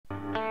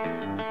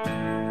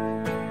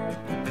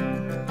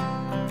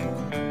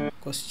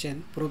Question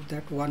prove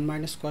that 1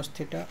 minus cos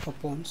theta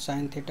upon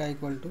sine theta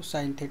equal to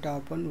sine theta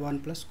upon 1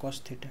 plus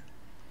cos theta.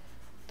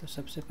 तो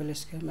सबसे पहले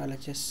इसके हम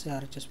LHS से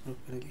RHS प्रूव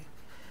करेंगे।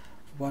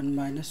 1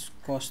 minus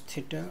cos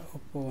theta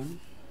upon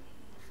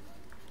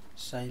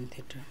sine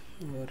theta,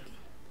 और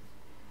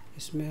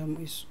इसमें हम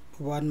इस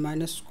 1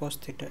 माइनस कॉस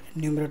थीटा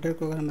न्यूमरेटर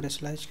को अगर हम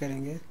रेशलाइज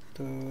करेंगे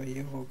तो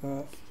ये होगा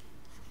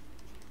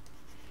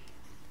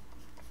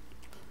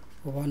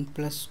 1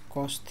 plus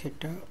cos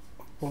theta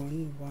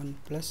upon 1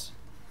 plus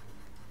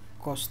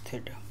cos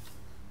theta,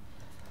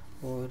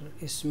 और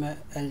इसमें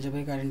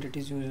एल्जेब्रिक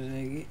आइडेंटिटीज यूज हो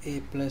जाएगी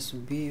a प्लस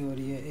बी और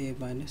ये a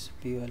माइनस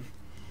बी वाली,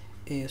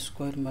 a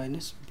square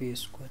minus B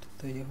square.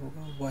 तो ये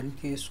होगा 1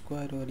 के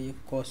स्क्वायर और ये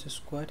कॉस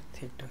स्क्वायर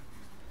थीटा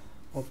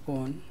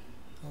अपॉन,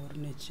 और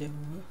नीचे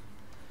होगा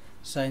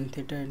sine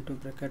theta into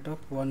bracket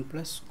of 1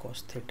 plus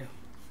cos theta,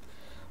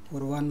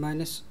 और 1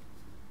 माइनस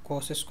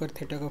कॉस स्क्वायर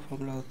थीटा का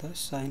फॉर्मूला होता है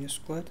sine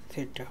square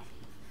theta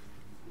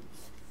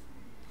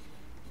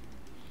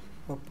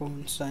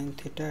upon sine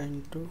theta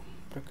into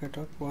bracket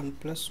of 1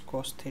 plus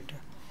cos theta.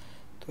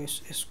 तो इस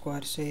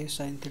स्क्वायर से ये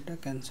साइन थीटा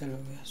कैंसिल हो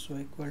गया, so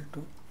equal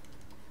to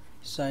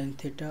sine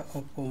theta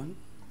upon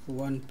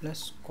 1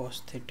 plus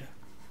cos theta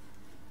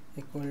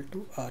equal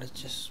to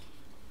RHS,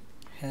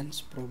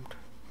 hence proved.